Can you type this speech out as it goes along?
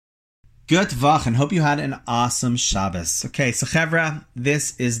Good Vach, and hope you had an awesome Shabbos. Okay, so Chevra,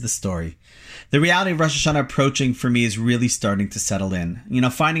 this is the story. The reality of Rosh Hashanah approaching for me is really starting to settle in. You know,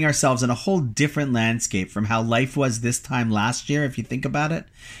 finding ourselves in a whole different landscape from how life was this time last year, if you think about it.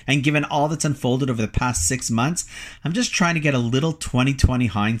 And given all that's unfolded over the past 6 months, I'm just trying to get a little 2020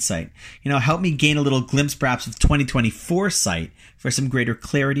 hindsight. You know, help me gain a little glimpse perhaps of 2020 foresight for some greater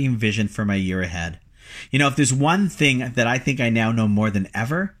clarity and vision for my year ahead. You know, if there's one thing that I think I now know more than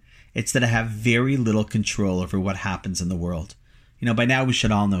ever, it's that I have very little control over what happens in the world. You know, by now we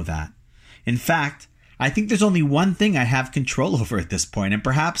should all know that. In fact, I think there's only one thing I have control over at this point, and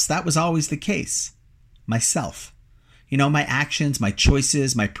perhaps that was always the case. Myself. You know, my actions, my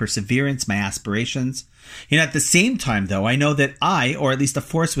choices, my perseverance, my aspirations. You know, at the same time, though, I know that I, or at least a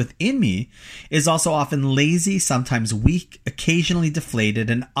force within me, is also often lazy, sometimes weak, occasionally deflated,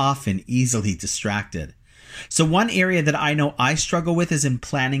 and often easily distracted. So one area that I know I struggle with is in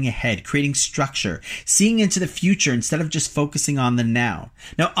planning ahead, creating structure, seeing into the future instead of just focusing on the now.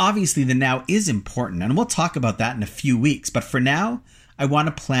 Now, obviously, the now is important, and we'll talk about that in a few weeks. But for now, I want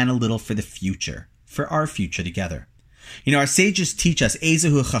to plan a little for the future, for our future together. You know, our sages teach us,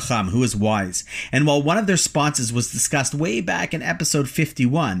 Ezehu Chacham, who is wise. And while one of their responses was discussed way back in episode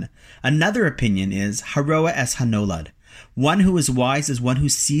 51, another opinion is Haroa es Hanolad. One who is wise is one who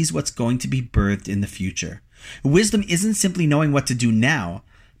sees what's going to be birthed in the future. Wisdom isn't simply knowing what to do now,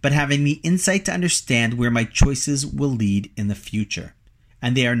 but having the insight to understand where my choices will lead in the future.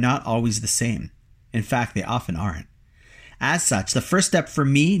 And they are not always the same. In fact, they often aren't. As such, the first step for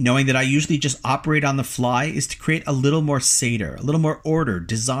me, knowing that I usually just operate on the fly, is to create a little more seder, a little more order,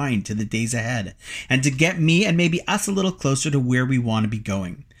 design to the days ahead, and to get me and maybe us a little closer to where we want to be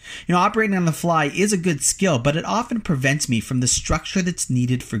going. You know, operating on the fly is a good skill, but it often prevents me from the structure that's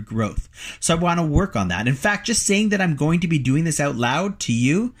needed for growth. So I want to work on that. In fact, just saying that I'm going to be doing this out loud to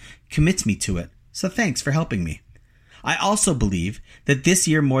you commits me to it. So thanks for helping me. I also believe that this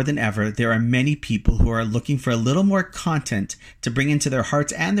year more than ever, there are many people who are looking for a little more content to bring into their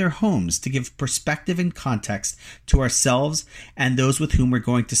hearts and their homes to give perspective and context to ourselves and those with whom we're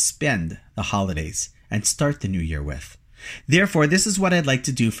going to spend the holidays and start the new year with. Therefore, this is what I'd like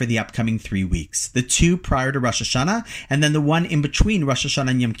to do for the upcoming 3 weeks, the 2 prior to Rosh Hashanah, and then the 1 in between Rosh Hashanah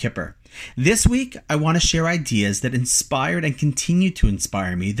and Yom Kippur. This week, I want to share ideas that inspired and continue to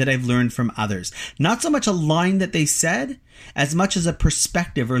inspire me that I've learned from others. Not so much a line that they said, as much as a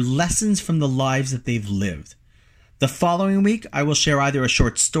perspective or lessons from the lives that they've lived. The following week, I will share either a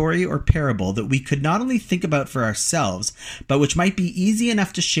short story or parable that we could not only think about for ourselves, but which might be easy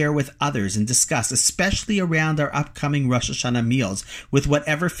enough to share with others and discuss, especially around our upcoming Rosh Hashanah meals with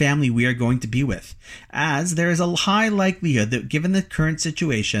whatever family we are going to be with. As there is a high likelihood that given the current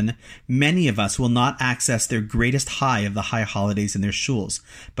situation, many of us will not access their greatest high of the high holidays in their shuls,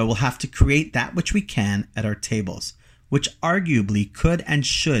 but will have to create that which we can at our tables, which arguably could and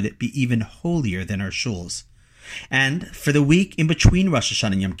should be even holier than our shuls. And for the week in between Rosh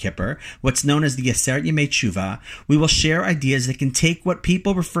Hashanah and Yom Kippur, what's known as the Aseret Yemei Tshuva, we will share ideas that can take what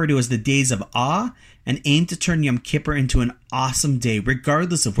people refer to as the days of awe and aim to turn Yom Kippur into an awesome day,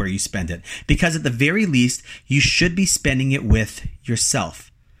 regardless of where you spend it. Because at the very least, you should be spending it with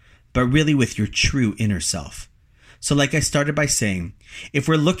yourself, but really with your true inner self. So like I started by saying, if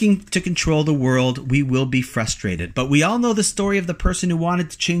we're looking to control the world, we will be frustrated. But we all know the story of the person who wanted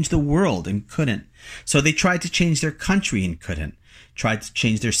to change the world and couldn't. So they tried to change their country and couldn't. Tried to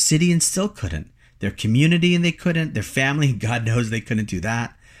change their city and still couldn't. Their community and they couldn't. Their family, God knows they couldn't do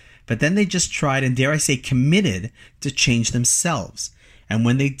that. But then they just tried and, dare I say, committed to change themselves. And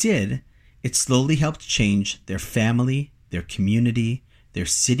when they did, it slowly helped change their family, their community, their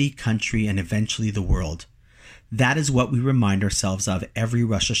city, country, and eventually the world. That is what we remind ourselves of every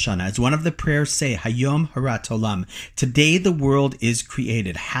Rosh Hashanah. As one of the prayers say, Hayom Harat Olam. Today the world is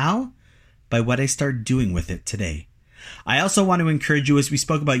created. How? By what I start doing with it today. I also want to encourage you, as we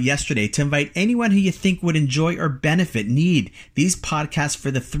spoke about yesterday, to invite anyone who you think would enjoy or need these podcasts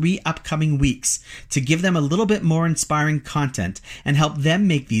for the 3 upcoming weeks to give them a little bit more inspiring content and help them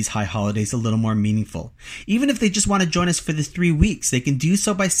make these high holidays a little more meaningful. Even if they just want to join us for the 3 weeks, they can do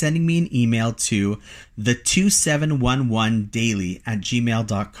so by sending me an email to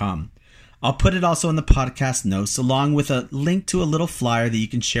the2711daily@gmail.com. I'll put it also in the podcast notes, along with a link to a little flyer that you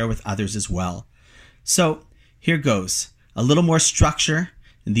can share with others as well. So, here goes. A little more structure,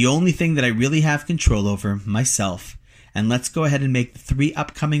 and the only thing that I really have control over, myself. And let's go ahead and make the 3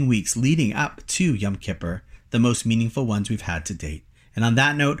 upcoming weeks leading up to Yom Kippur the most meaningful ones we've had to date. And on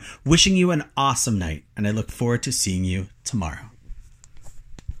that note, wishing you an awesome night, and I look forward to seeing you tomorrow.